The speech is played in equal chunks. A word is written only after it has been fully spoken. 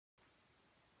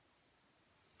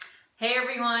Hey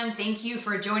everyone, thank you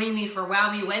for joining me for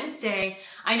Wow Me Wednesday.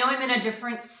 I know I'm in a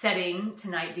different setting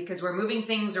tonight because we're moving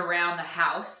things around the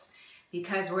house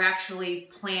because we're actually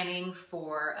planning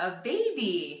for a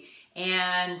baby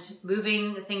and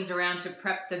moving things around to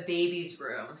prep the baby's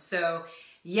room. So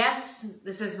yes,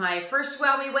 this is my first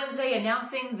Wow Me Wednesday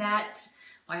announcing that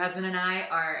my husband and I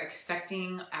are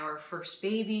expecting our first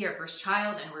baby, our first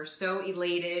child, and we're so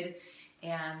elated.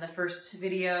 And the first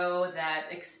video that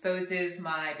exposes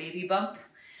my baby bump.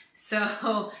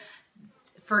 So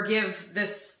forgive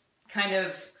this kind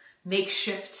of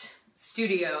makeshift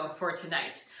studio for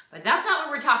tonight, but that's not what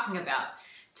we're talking about.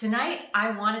 Tonight, I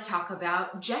want to talk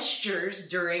about gestures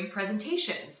during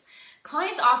presentations.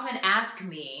 Clients often ask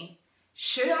me,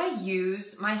 should I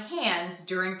use my hands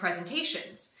during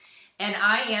presentations? And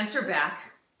I answer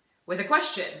back with a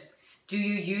question. Do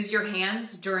you use your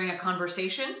hands during a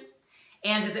conversation?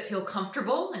 And does it feel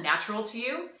comfortable and natural to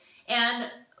you?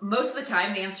 And most of the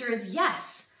time, the answer is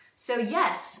yes. So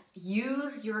yes,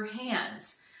 use your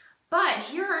hands. But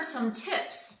here are some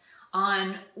tips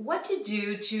on what to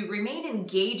do to remain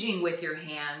engaging with your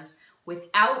hands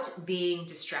without being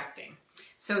distracting.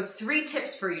 So 3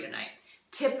 tips for you tonight.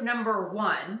 Tip number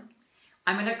 1,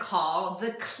 I'm gonna call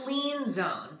the clean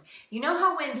zone. You know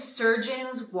how when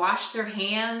surgeons wash their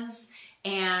hands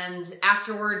and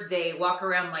afterwards they walk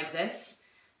around like this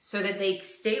so that they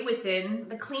stay within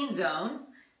the clean zone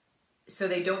so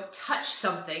they don't touch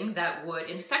something that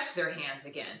would infect their hands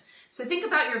again. So think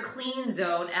about your clean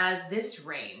zone as this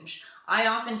range. I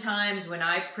oftentimes, when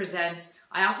I present,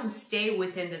 I often stay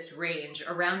within this range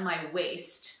around my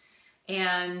waist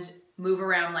and move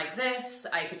around like this.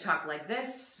 I could talk like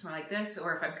this,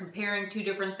 or if I'm comparing 2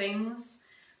 different things,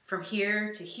 from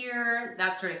here to here,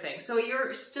 that sort of thing. So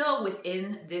you're still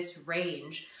within this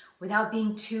range without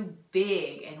being too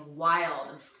big and wild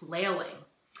and flailing.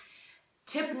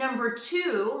 Tip number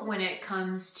 2, when it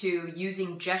comes to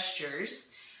using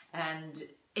gestures and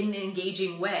in an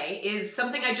engaging way, is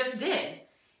something I just did.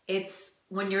 It's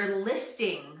when you're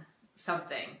listing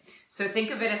something. So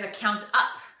think of it as a count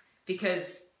up,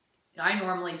 because I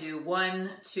normally do 1,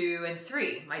 2, and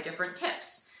 3, my different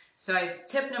tips. So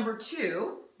tip number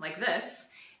 2, like this,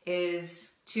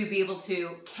 is to be able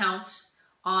to count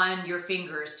on your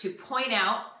fingers to point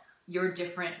out your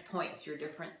different points, your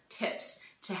different tips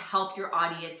to help your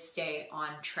audience stay on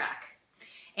track.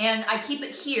 And I keep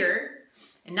it here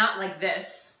and not like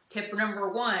this. Tip number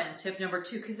 1, tip number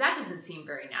 2, because that doesn't seem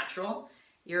very natural.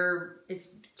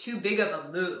 It's too big of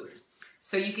a move.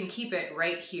 So you can keep it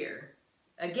right here.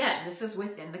 Again, this is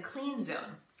within the clean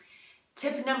zone.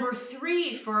 Tip number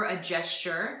 3 for a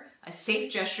gesture, a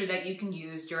safe gesture that you can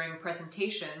use during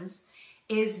presentations,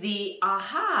 is the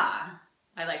aha,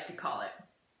 I like to call it.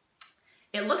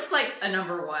 It looks like a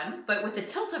number 1, but with a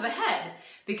tilt of a head,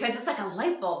 because it's like a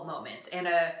light bulb moment and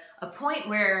a point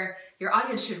where your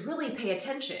audience should really pay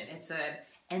attention. It's an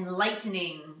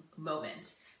enlightening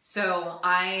moment. So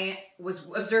I was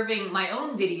observing my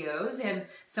own videos and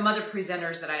some other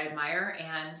presenters that I admire,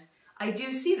 and I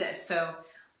do see this. So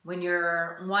when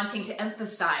you're wanting to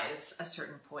emphasize a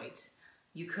certain point,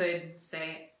 you could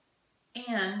say,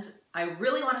 and I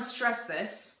really want to stress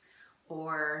this,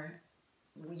 or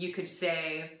you could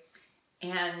say,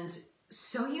 and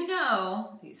so you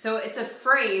know. So it's a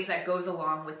phrase that goes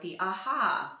along with the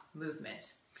aha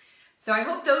movement. So I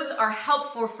hope those are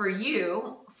helpful for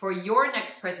you for your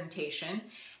next presentation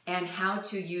and how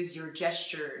to use your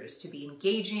gestures to be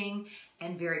engaging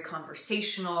and very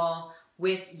conversational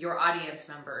with your audience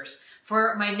members.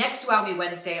 For my next Wow Me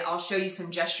Wednesday, I'll show you some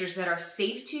gestures that are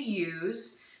safe to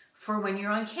use for when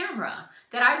you're on camera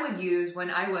that I would use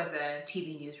when I was a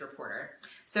TV news reporter.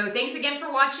 So thanks again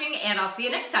for watching, and I'll see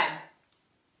you next time.